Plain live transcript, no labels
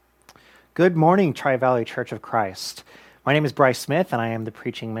Good morning, Tri-Valley Church of Christ. My name is Bryce Smith, and I am the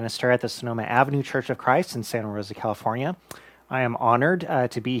preaching minister at the Sonoma Avenue Church of Christ in Santa Rosa, California. I am honored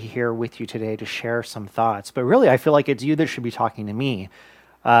to be here with you today to share some thoughts, but really I feel like it's you that should be talking to me.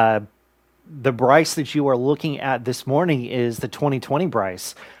 The Bryce that you are looking at this morning is the 2020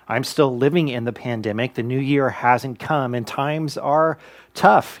 Bryce. I'm still living in the pandemic. The new year hasn't come, and times are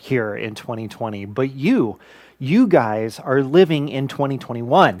tough here in 2020, but you guys are living in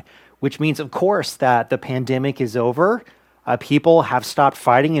 2021. Which means, of course, that the pandemic is over. People have stopped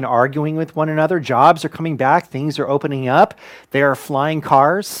fighting and arguing with one another. Jobs are coming back. Things are opening up. There are flying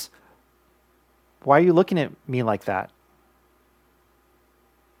cars. Why are you looking at me like that?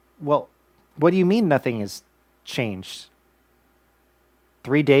 Well, what do you mean nothing has changed?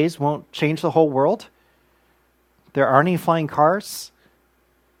 3 days won't change the whole world? There aren't any flying cars?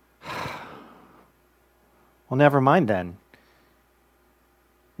 Well, never mind then.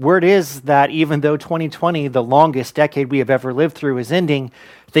 Word is that even though 2020, the longest decade we have ever lived through, is ending,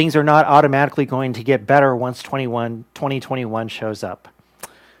 things are not automatically going to get better once 2021 shows up.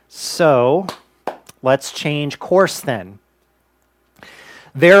 So let's change course then.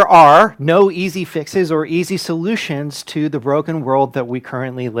 There are no easy fixes or easy solutions to the broken world that we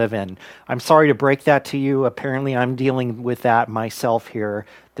currently live in. I'm sorry to break that to you. Apparently, I'm dealing with that myself here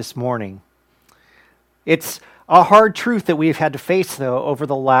this morning. It's a hard truth that we've had to face, though, over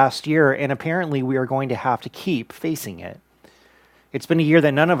the last year, and apparently we are going to have to keep facing it. It's been a year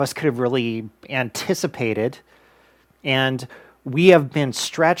that none of us could have really anticipated, and we have been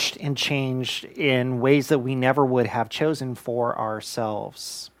stretched and changed in ways that we never would have chosen for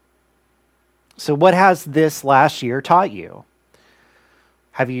ourselves. So what has this last year taught you?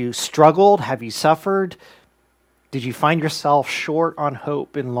 Have you struggled? Have you suffered? Did you find yourself short on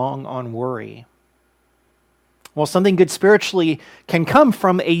hope and long on worry? Well, something good spiritually can come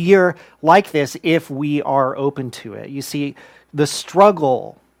from a year like this if we are open to it. You see, the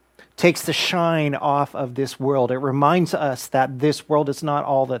struggle takes the shine off of this world. It reminds us that this world is not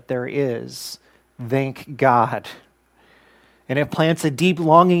all that there is. Thank God. And it plants a deep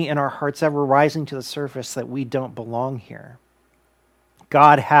longing in our hearts ever rising to the surface that we don't belong here.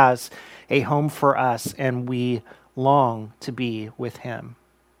 God has a home for us, and we long to be with Him.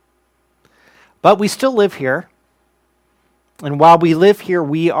 But we still live here. And while we live here,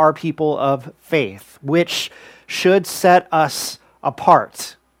 we are people of faith, which should set us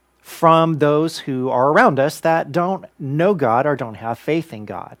apart from those who are around us that don't know God or don't have faith in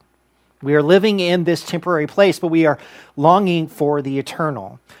God. We are living in this temporary place, but we are longing for the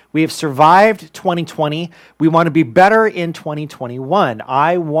eternal. We have survived 2020. We want to be better in 2021.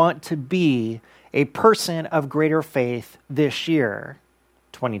 I want to be a person of greater faith this year,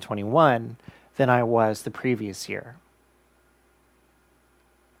 2021, than I was the previous year.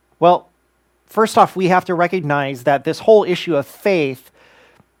 Well, first off, we have to recognize that this whole issue of faith,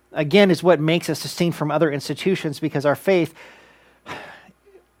 again, is what makes us distinct from other institutions, because our faith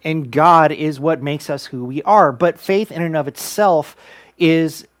in God is what makes us who we are. But faith in and of itself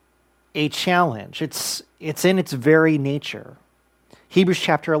is a challenge. It's in its very nature. Hebrews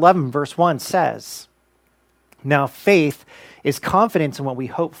chapter 11, verse 1 says, "Now faith is confidence in what we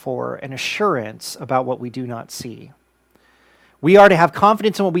hope for and assurance about what we do not see." We are to have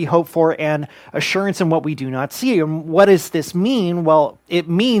confidence in what we hope for and assurance in what we do not see. And what does this mean? Well, it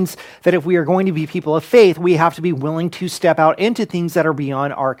means that if we are going to be people of faith, we have to be willing to step out into things that are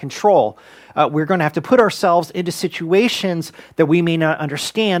beyond our control. We're going to have to put ourselves into situations that we may not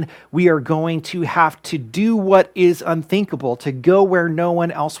understand. We are going to have to do what is unthinkable, to go where no one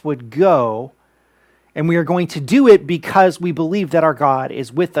else would go. And we are going to do it because we believe that our God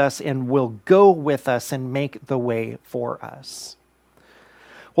is with us and will go with us and make the way for us.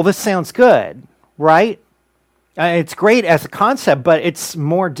 Well, this sounds good, right? It's great as a concept, but it's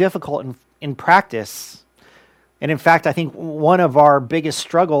more difficult in practice. And in fact, I think one of our biggest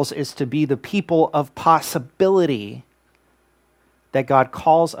struggles is to be the people of possibility that God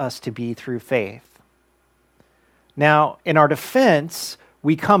calls us to be through faith. Now, in our defense,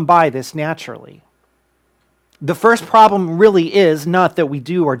 we come by this naturally. The first problem really is not that we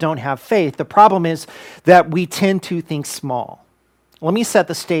do or don't have faith. The problem is that we tend to think small. Let me set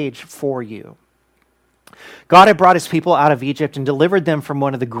the stage for you. God had brought his people out of Egypt and delivered them from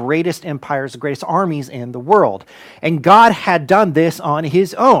one of the greatest empires, the greatest armies in the world. And God had done this on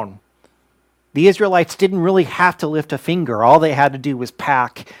his own. The Israelites didn't really have to lift a finger. All they had to do was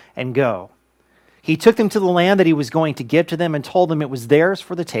pack and go. He took them to the land that he was going to give to them and told them it was theirs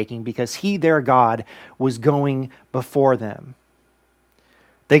for the taking because he, their God, was going before them.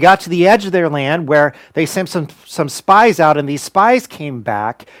 They got to the edge of their land where they sent some spies out, and these spies came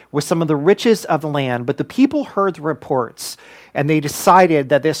back with some of the riches of the land. But the people heard the reports, and they decided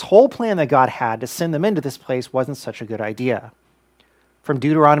that this whole plan that God had to send them into this place wasn't such a good idea. From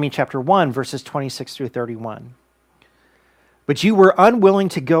Deuteronomy chapter 1, verses 26 through 31. But you were unwilling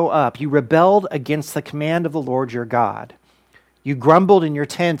to go up. You rebelled against the command of the Lord your God. You grumbled in your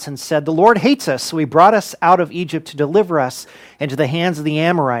tents and said, "The Lord hates us, so he brought us out of Egypt to deliver us into the hands of the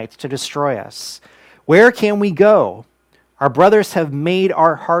Amorites to destroy us. Where can we go? Our brothers have made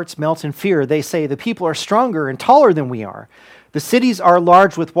our hearts melt in fear. They say, the people are stronger and taller than we are. The cities are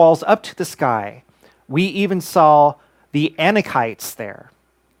large with walls up to the sky. We even saw the Anakites there."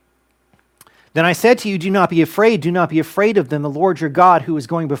 Then I said to you, "Do not be afraid. Do not be afraid of them. The Lord your God, who is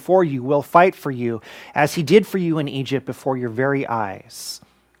going before you, will fight for you, as he did for you in Egypt before your very eyes,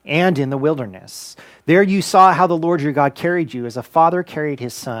 and in the wilderness. There you saw how the Lord your God carried you, as a father carried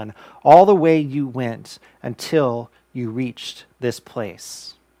his son, all the way you went until you reached this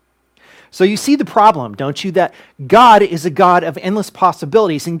place." So you see the problem, don't you? That God is a God of endless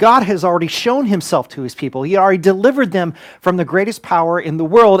possibilities, and God has already shown himself to his people. He already delivered them from the greatest power in the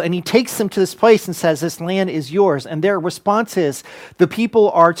world, and he takes them to this place and says, "This land is yours." And their response is, "The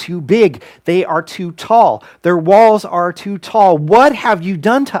people are too big. They are too tall. Their walls are too tall. What have you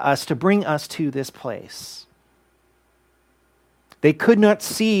done to us to bring us to this place?" They could not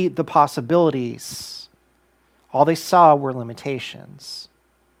see the possibilities. All they saw were limitations.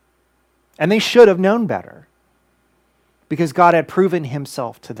 And they should have known better, because God had proven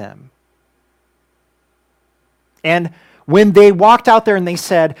himself to them. And when they walked out there and they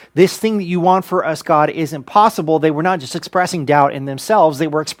said, "This thing that you want for us, God, isn't possible," they were not just expressing doubt in themselves, they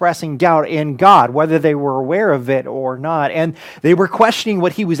were expressing doubt in God, whether they were aware of it or not. And they were questioning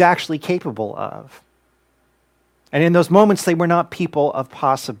what he was actually capable of. And in those moments, they were not people of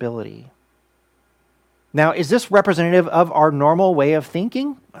possibility. Now, is this representative of our normal way of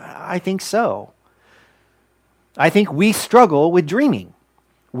thinking? I think so. I think we struggle with dreaming.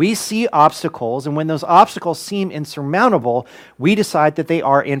 We see obstacles, and when those obstacles seem insurmountable, we decide that they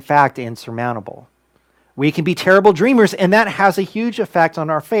are, in fact, insurmountable. We can be terrible dreamers, and that has a huge effect on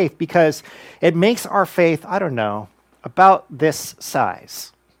our faith, because it makes our faith, about this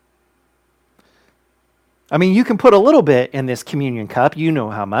size. I mean, you can put a little bit in this communion cup, you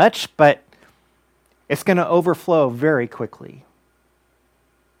know how much, but it's going to overflow very quickly.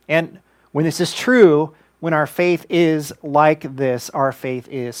 And when this is true, when our faith is like this, our faith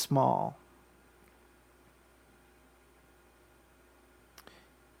is small.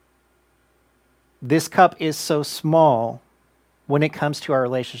 This cup is so small when it comes to our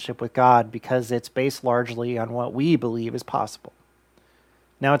relationship with God because it's based largely on what we believe is possible.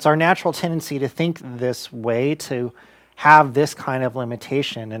 Now, it's our natural tendency to think this way, to have this kind of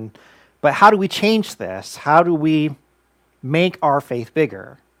limitation, but how do we change this? How do we make our faith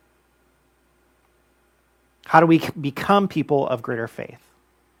bigger? How do we become people of greater faith?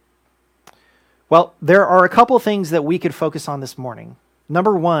 Well, there are a couple things that we could focus on this morning.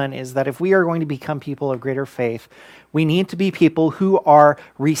 Number one is that if we are going to become people of greater faith, we need to be people who are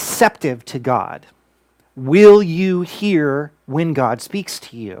receptive to God. Will you hear when God speaks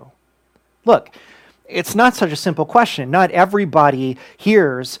to you? Look, it's not such a simple question. Not everybody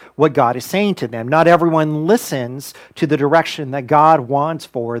hears what God is saying to them. Not everyone listens to the direction that God wants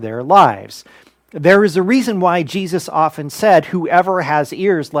for their lives. There is a reason why Jesus often said, "Whoever has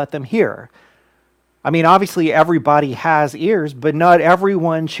ears, let them hear." I mean, obviously everybody has ears, but not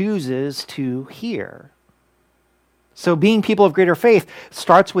everyone chooses to hear. So being people of greater faith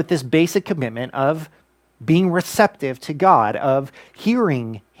starts with this basic commitment of being receptive to God, of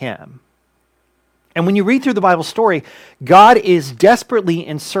hearing him. And when you read through the Bible story, God is desperately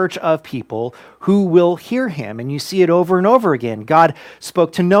in search of people who will hear him. And you see it over and over again. God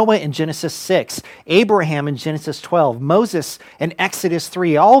spoke to Noah in Genesis 6, Abraham in Genesis 12, Moses in Exodus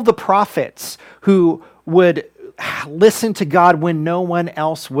 3, all of the prophets who would listen to God when no one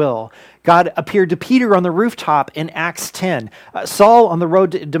else will. God appeared to Peter on the rooftop in Acts 10, Saul on the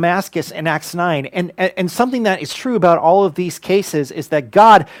road to Damascus in Acts 9. And something that is true about all of these cases is that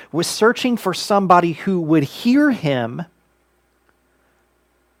God was searching for somebody who would hear him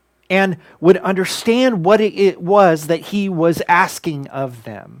and would understand what it was that he was asking of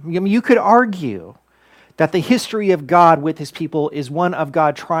them. I mean, you could argue that the history of God with his people is one of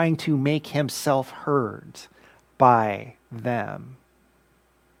God trying to make himself heard by them.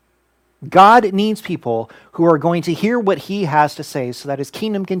 God needs people who are going to hear what he has to say so that his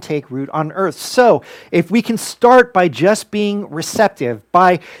kingdom can take root on earth. So if we can start by just being receptive,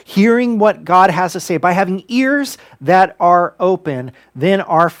 by hearing what God has to say, by having ears that are open, then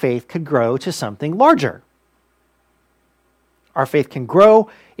our faith could grow to something larger. Our faith can grow,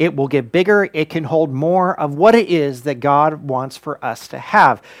 it will get bigger, it can hold more of what it is that God wants for us to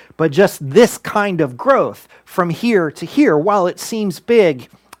have. But just this kind of growth from here to here, while it seems big,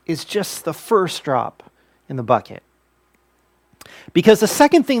 is just the first drop in the bucket. Because the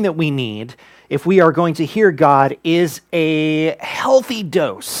second thing that we need, if we are going to hear God, is a healthy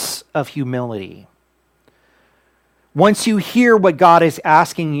dose of humility. Once you hear what God is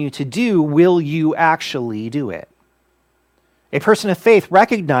asking you to do, will you actually do it? A person of faith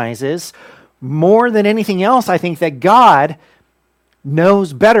recognizes more than anything else, I think, that God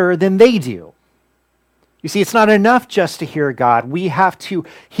knows better than they do. You see, it's not enough just to hear God. We have to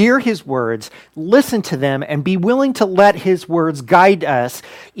hear his words, listen to them, and be willing to let his words guide us,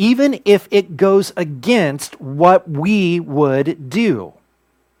 even if it goes against what we would do.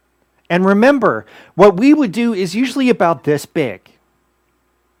 And remember, what we would do is usually about this big.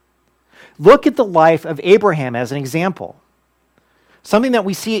 Look at the life of Abraham as an example. Something that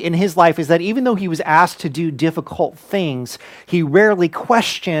we see in his life is that even though he was asked to do difficult things, he rarely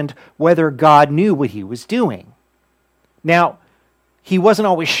questioned whether God knew what he was doing. Now, he wasn't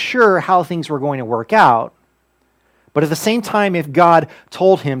always sure how things were going to work out, but at the same time, if God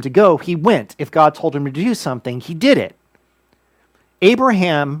told him to go, he went. If God told him to do something, he did it.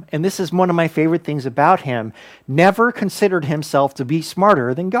 Abraham, and this is one of my favorite things about him, never considered himself to be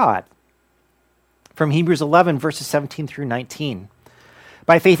smarter than God. From Hebrews 11, verses 17 through 19.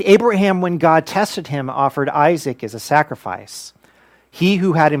 By faith, Abraham, when God tested him, offered Isaac as a sacrifice. He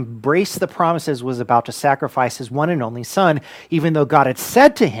who had embraced the promises was about to sacrifice his one and only son, even though God had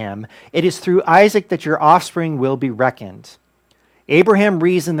said to him, "It is through Isaac that your offspring will be reckoned." Abraham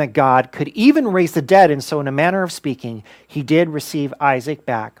reasoned that God could even raise the dead, and so in a manner of speaking, he did receive Isaac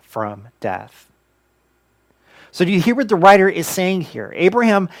back from death. So do you hear what the writer is saying here?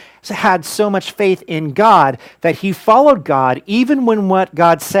 Abraham had so much faith in God that he followed God even when what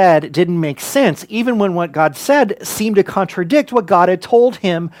God said didn't make sense, even when what God said seemed to contradict what God had told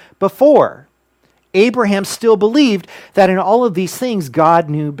him before. Abraham still believed that in all of these things, God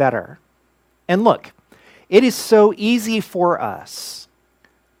knew better. And look, it is so easy for us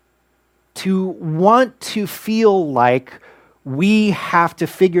to want to feel like we have to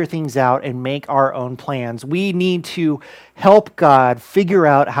figure things out and make our own plans. We need to help God figure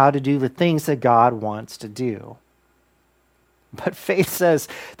out how to do the things that God wants to do. But faith says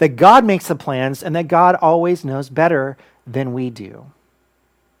that God makes the plans and that God always knows better than we do.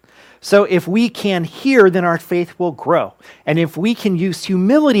 So if we can hear, then our faith will grow. And if we can use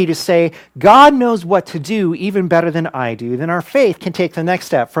humility to say, God knows what to do even better than I do, then our faith can take the next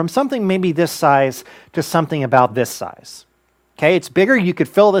step from something maybe this size to something about this size. Okay, it's bigger. You could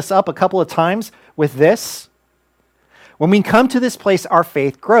fill this up a couple of times with this. When we come to this place, our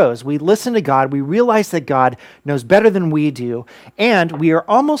faith grows. We listen to God. We realize that God knows better than we do. And we are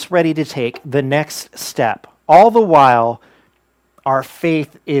almost ready to take the next step. All the while, our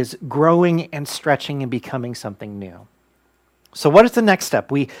faith is growing and stretching and becoming something new. So what is the next step?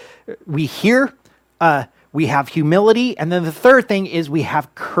 We hear, we have humility. And then the third thing is we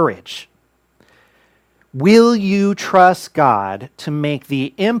have courage. Will you trust God to make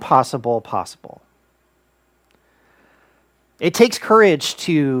the impossible possible? It takes courage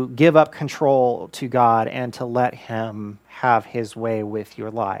to give up control to God and to let him have his way with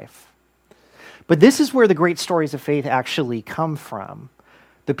your life. But this is where the great stories of faith actually come from.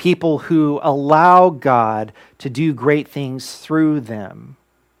 The people who allow God to do great things through them.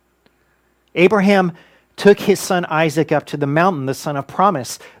 Abraham took his son Isaac up to the mountain, the son of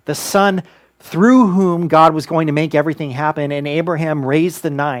promise, the son through whom God was going to make everything happen, and Abraham raised the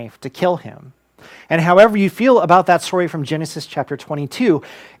knife to kill him. And however you feel about that story from Genesis chapter 22,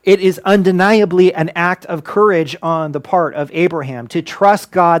 it is undeniably an act of courage on the part of Abraham to trust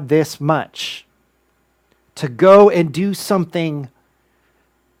God this much, to go and do something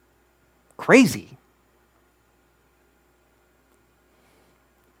crazy.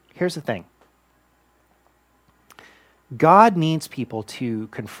 Here's the thing. God needs people to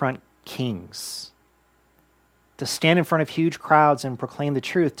confront kings, to stand in front of huge crowds and proclaim the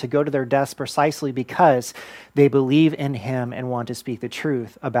truth, to go to their deaths precisely because they believe in him and want to speak the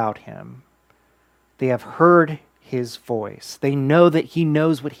truth about him. They have heard his voice. They know that he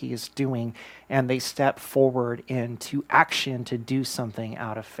knows what he is doing, and they step forward into action to do something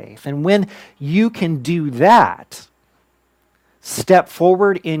out of faith. And when you can do that, step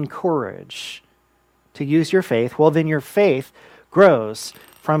forward in courage to use your faith, well, then your faith grows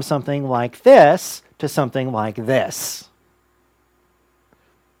from something like this to something like this.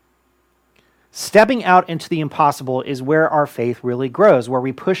 Stepping out into the impossible is where our faith really grows, where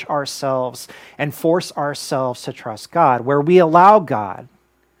we push ourselves and force ourselves to trust God, where we allow God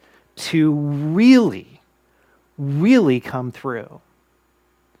to really, really come through.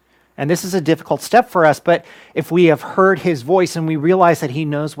 And this is a difficult step for us, but if we have heard his voice and we realize that he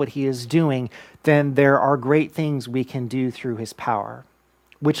knows what he is doing, then there are great things we can do through his power.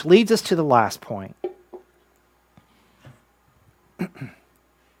 Which leads us to the last point.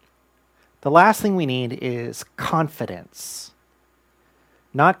 The last thing we need is confidence.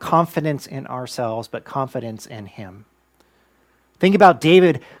 Not confidence in ourselves, but confidence in him. Think about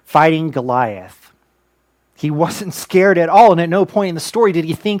David fighting Goliath. He wasn't scared at all, and at no point in the story did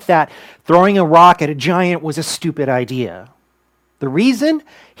he think that throwing a rock at a giant was a stupid idea. The reason?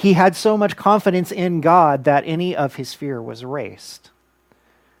 He had so much confidence in God that any of his fear was erased.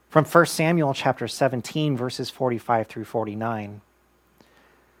 From 1 Samuel chapter 17, verses 45 through 49.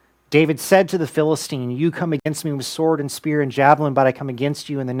 David said to the Philistine, "You come against me with sword and spear and javelin, but I come against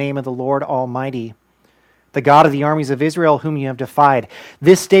you in the name of the Lord Almighty, the God of the armies of Israel, whom you have defied.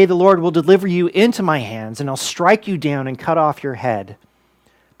 This day the Lord will deliver you into my hands, and I'll strike you down and cut off your head.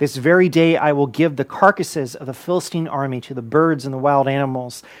 This very day I will give the carcasses of the Philistine army to the birds and the wild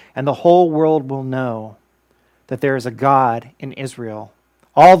animals, and the whole world will know that there is a God in Israel.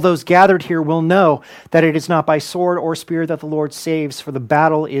 All those gathered here will know that it is not by sword or spear that the Lord saves, for the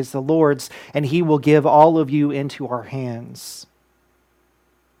battle is the Lord's, and he will give all of you into our hands."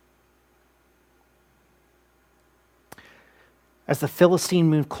 As the Philistine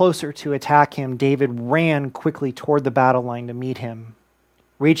moved closer to attack him, David ran quickly toward the battle line to meet him.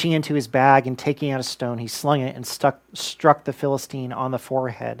 Reaching into his bag and taking out a stone, he slung it and struck the Philistine on the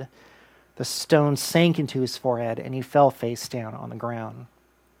forehead. The stone sank into his forehead, and he fell face down on the ground.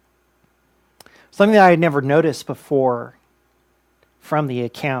 Something that I had never noticed before from the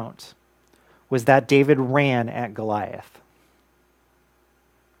account was that David ran at Goliath.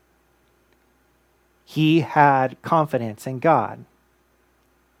 He had confidence in God.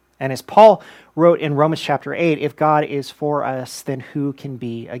 And as Paul wrote in Romans chapter 8, if God is for us, then who can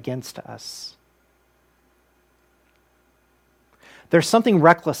be against us? There's something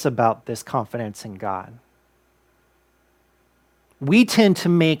reckless about this confidence in God. We tend to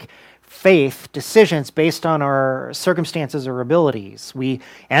make faith decisions based on our circumstances or abilities. We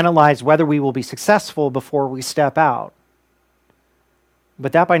analyze whether we will be successful before we step out.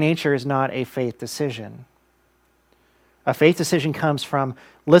 But that by nature is not a faith decision. A faith decision comes from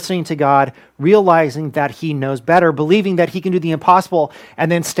listening to God, realizing that he knows better, believing that he can do the impossible,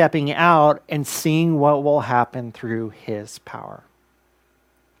 and then stepping out and seeing what will happen through his power.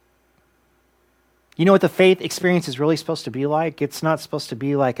 You know what the faith experience is really supposed to be like? It's not supposed to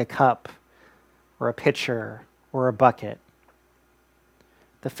be like a cup or a pitcher or a bucket.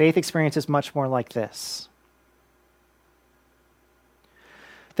 The faith experience is much more like this.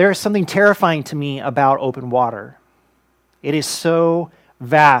 There is something terrifying to me about open water. It is so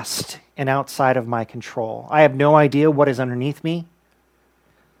vast and outside of my control. I have no idea what is underneath me.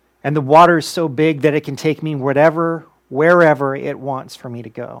 And the water is so big that it can take me wherever it wants for me to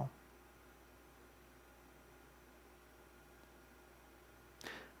go.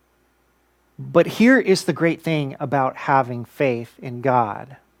 But here is the great thing about having faith in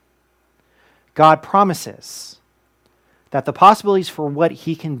God. God promises that the possibilities for what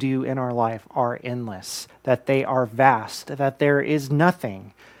he can do in our life are endless, that they are vast, that there is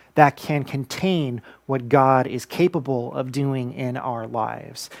nothing that can contain what God is capable of doing in our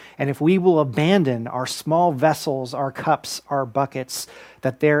lives. And if we will abandon our small vessels, our cups, our buckets,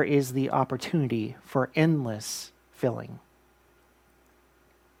 that there is the opportunity for endless filling.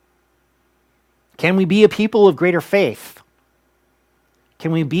 Can we be a people of greater faith?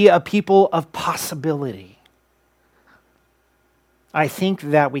 Can we be a people of possibility? I think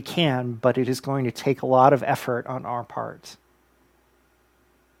that we can, but it is going to take a lot of effort on our part.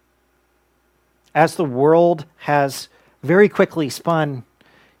 As the world has very quickly spun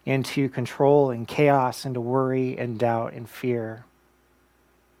into control and chaos, into worry and doubt and fear,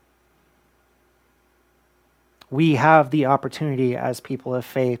 we have the opportunity as people of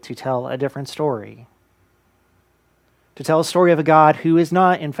faith to tell a different story. To tell a story of a God who is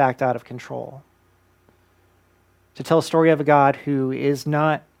not, in fact, out of control. To tell a story of a God who is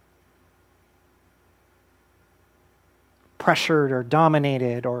not pressured or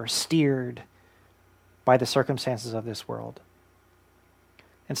dominated or steered by the circumstances of this world.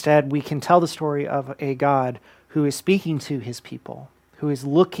 Instead, we can tell the story of a God who is speaking to his people, who is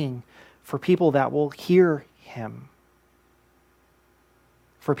looking for people that will hear him,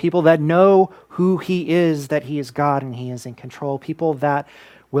 for people that know who he is, that he is God and he is in control, people that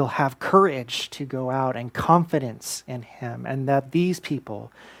will have courage to go out and confidence in him, and that these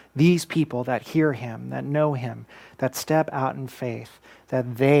people that hear him, that know him, that step out in faith,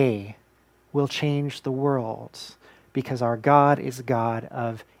 that they will change the world, because our God is a God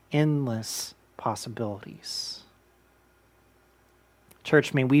of endless possibilities.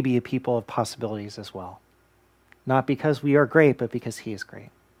 Church, may we be a people of possibilities as well. Not because we are great, but because he is great.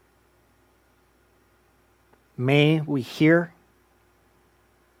 May we hear,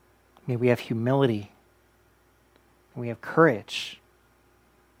 may we have humility, may we have courage,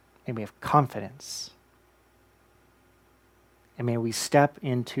 may we have confidence, and may we step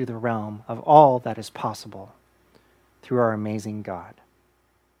into the realm of all that is possible through our amazing God.